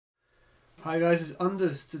Hi guys, it's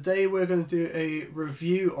Anders. Today we're going to do a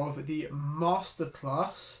review of the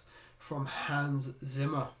Masterclass from Hans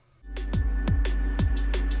Zimmer.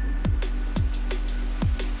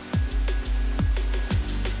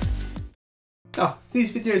 Now, if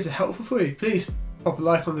these videos are helpful for you, please pop a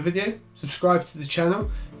like on the video, subscribe to the channel.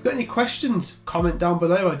 If you've got any questions, comment down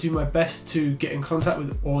below. I do my best to get in contact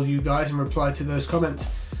with all you guys and reply to those comments.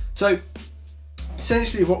 So,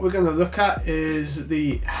 essentially what we're going to look at is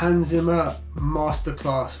the Hans Zimmer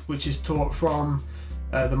Masterclass, which is taught from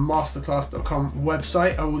the masterclass.com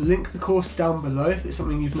website. I will link the course down below if it's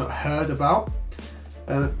something you've not heard about.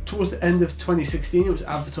 Towards the end of 2016 it was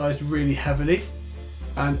advertised really heavily,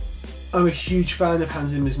 and I'm a huge fan of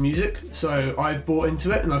Hans Zimmer's music, so I bought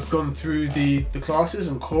into it and I've gone through the classes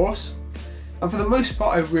and course, and for the most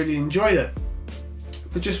part I really enjoyed it.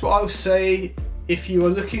 But just what I'll say, if you are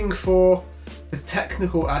looking for the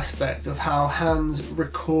technical aspect of how Hans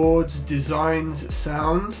records, designs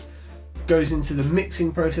sound, goes into the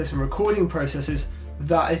mixing process and recording processes,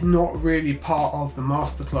 that is not really part of the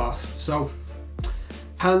masterclass. So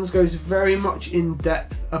Hans goes very much in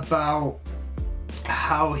depth about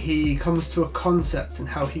how he comes to a concept and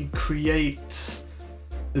how he creates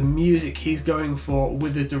the music he's going for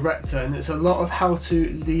with the director, and it's a lot of how to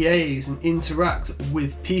liaise and interact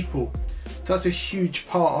with people. So that's a huge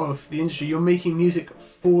part of the industry. You're making music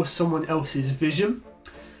for someone else's vision,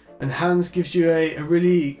 and Hans gives you a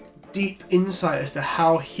really deep insight as to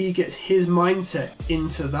how he gets his mindset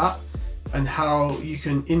into that and how you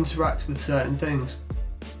can interact with certain things.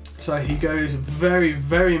 So he goes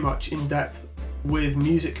very much in depth with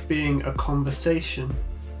music being a conversation.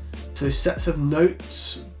 So sets of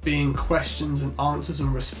notes being questions and answers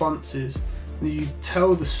and responses, and you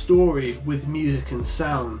tell the story with music and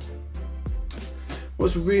sound.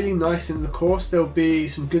 What's really nice in the course, there'll be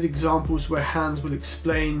some good examples where Hans will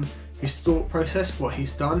explain his thought process, what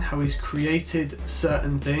he's done, how he's created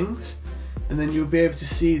certain things, and then you'll be able to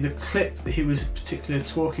see the clip that he was particularly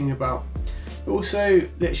talking about. It also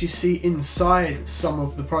lets you see inside some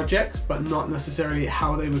of the projects, but not necessarily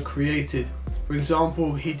how they were created. For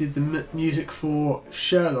example, he did the music for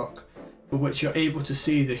Sherlock, for which you're able to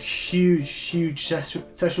see the huge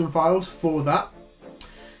session files for that,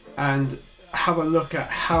 and have a look at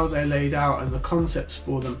how they're laid out and the concepts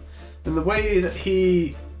for them. And the way that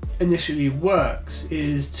he initially works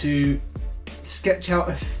is to sketch out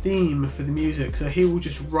a theme for the music. So he will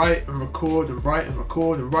just write and record and write and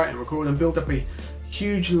record and write and record and build up a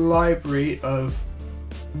huge library of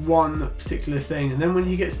one particular thing, and then when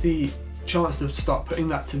he gets the chance to start putting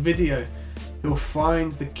that to video, he'll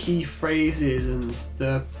find the key phrases and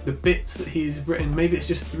the bits that he's written. Maybe it's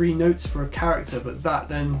just 3 notes for a character, but that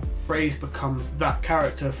then phrase becomes that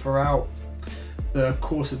character throughout the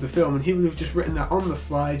course of the film, and he would have just written that on the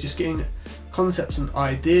fly, just getting concepts and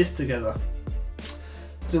ideas together.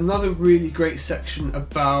 There's another really great section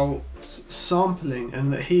about sampling,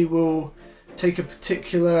 and that he will take a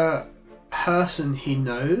particular person he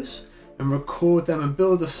knows and record them and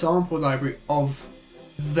build a sample library of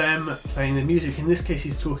them playing the music. In this case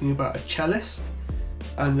he's talking about a cellist,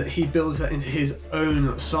 and that he builds that into his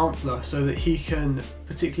own sampler so that he can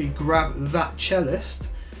particularly grab that cellist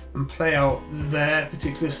and play out their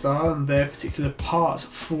particular style and their particular parts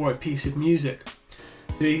for a piece of music.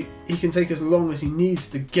 So he can take as long as he needs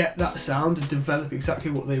to get that sound and develop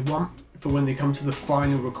exactly what they want for when they come to the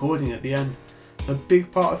final recording at the end. A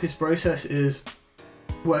big part of his process is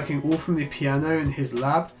working all from the piano in his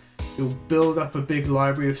lab. He'll build up a big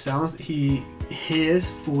library of sounds that he hears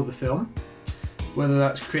for the film, whether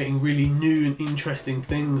that's creating really new and interesting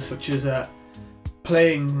things such as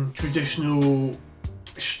playing traditional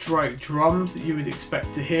strike drums that you would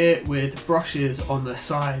expect to hear with brushes on the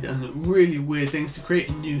side, and really weird things to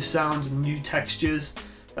create new sounds and new textures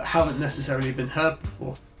that haven't necessarily been heard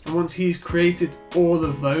before. And once he's created all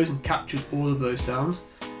of those and captured all of those sounds,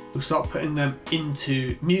 he'll start putting them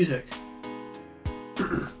into music.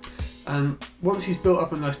 And once he's built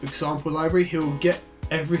up a nice big sample library, he'll get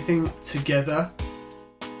everything together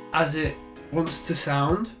as it wants to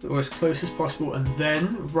sound, or as close as possible, and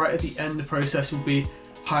then right at the end the process will be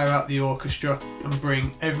hire out the orchestra and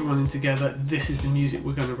bring everyone in together. This is the music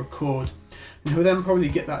we're going to record, and he'll then probably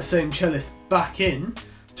get that same cellist back in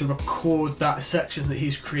to record that section that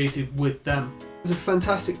he's created with them. There's a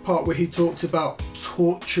fantastic part where he talks about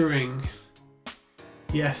torturing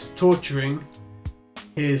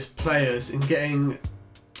his players and getting,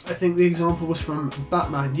 I think the example was from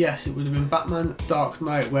Batman, yes it would have been Batman Dark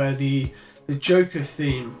Knight, where the Joker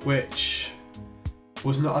theme, which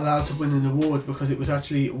was not allowed to win an award because it was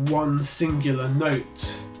actually one singular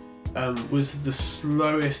note was the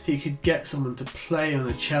slowest he could get someone to play on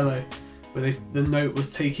a cello, where the note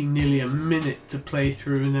was taking nearly a minute to play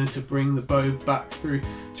through and then to bring the bow back through.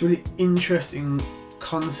 It's a really interesting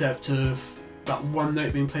concept of that one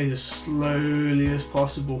note being played as slowly as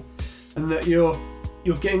possible, and that you're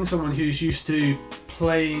getting someone who's used to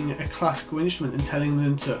playing a classical instrument and telling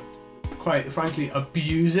them to, quite frankly,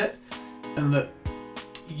 abuse it, and that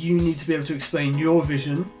you need to be able to explain your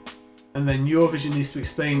vision, and then your vision needs to be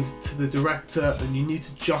explained to the director, and you need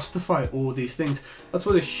to justify all these things. That's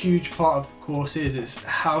what a huge part of the course is. It's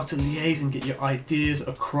how to liaise and get your ideas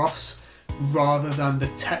across, rather than the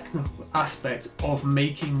technical aspect of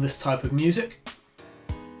making this type of music.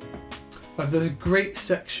 But there's a great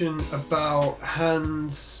section about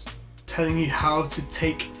Hans telling you how to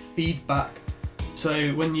take feedback.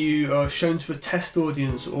 So when you are shown to a test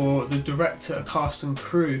audience or the director, a cast and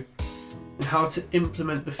crew, and how to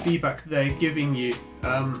implement the feedback they're giving you,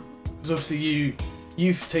 because obviously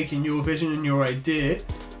you've taken your vision and your idea,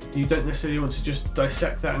 you don't necessarily want to just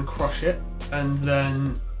dissect that and crush it and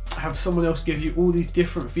then have someone else give you all these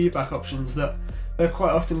different feedback options that they're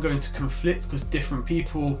quite often going to conflict, because different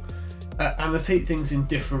people annotate things in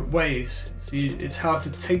different ways. So it's how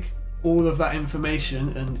to take all of that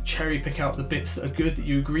information and cherry pick out the bits that are good, that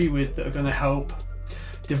you agree with, that are going to help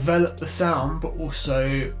develop the sound, but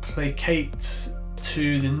also placate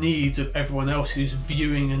to the needs of everyone else who's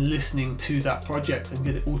viewing and listening to that project, and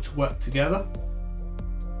get it all to work together.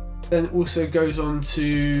 Then it also goes on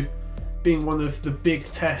to being one of the big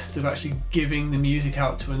tests of actually giving the music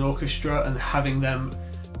out to an orchestra and having them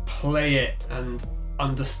play it and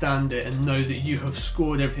understand it and know that you have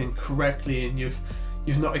scored everything correctly, and you've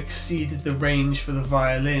not exceeded the range for the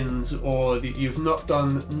violins, or you've not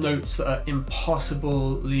done notes that are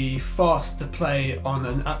impossibly fast to play on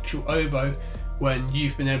an actual oboe, when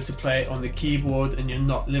you've been able to play it on the keyboard and you're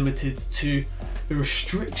not limited to the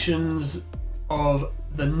restrictions of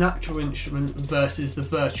the natural instrument versus the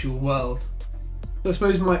virtual world. So I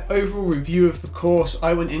suppose my overall review of the course,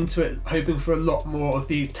 I went into it hoping for a lot more of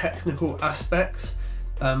the technical aspects,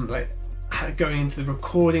 like going into the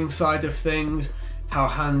recording side of things, how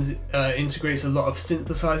Hans integrates a lot of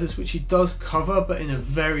synthesizers, which he does cover, but in a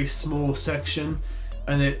very small section,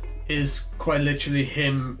 and it is quite literally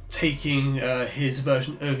him taking his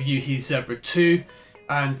version of Yuhi Zebra 2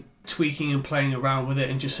 and tweaking and playing around with it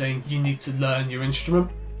and just saying you need to learn your instrument,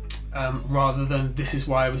 rather than this is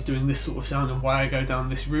why I was doing this sort of sound and why I go down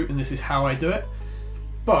this route and this is how I do it.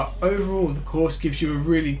 But overall the course gives you a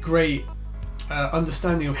really great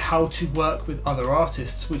understanding of how to work with other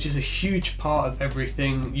artists, which is a huge part of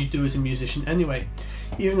everything you do as a musician anyway.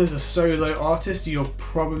 Even as a solo artist, you're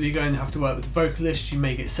probably going to have to work with vocalists, you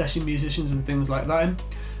may get session musicians and things like that. And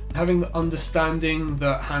having the understanding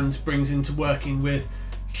that Hans brings into working with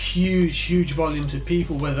huge volumes of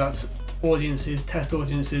people, whether that's audiences, test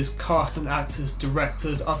audiences, cast and actors,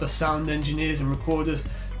 directors, other sound engineers and recorders,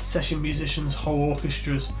 session musicians, whole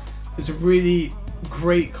orchestras, is a really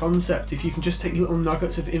great concept. If you can just take little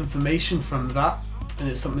nuggets of information from that, and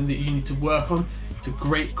it's something that you need to work on, it's a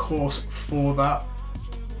great course for that.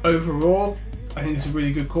 Overall, I think it's a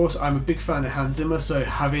really good course. I'm a big fan of Hans Zimmer, so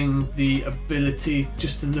having the ability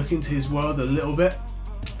just to look into his world a little bit,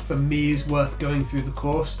 for me, is worth going through the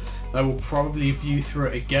course. I will probably view through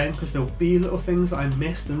it again, because there'll be little things that I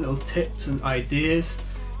missed and little tips and ideas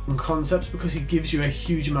and concepts, because he gives you a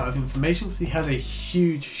huge amount of information, because he has a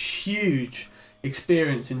huge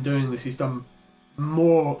experience in doing this. He's done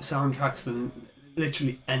more soundtracks than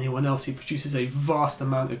literally anyone else. He produces a vast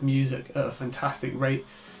amount of music at a fantastic rate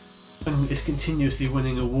and is continuously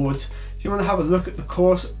winning awards. If you want to have a look at the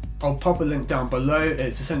course, I'll pop a link down below.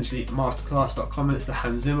 It's essentially masterclass.com and it's the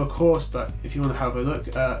Hans Zimmer course, but if you want to have a look,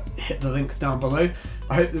 hit the link down below.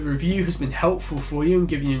 I hope the review has been helpful for you and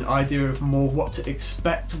given you an idea of more what to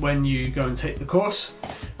expect when you go and take the course,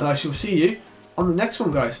 and I shall see you on the next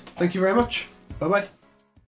one, guys. Thank you very much. Bye bye.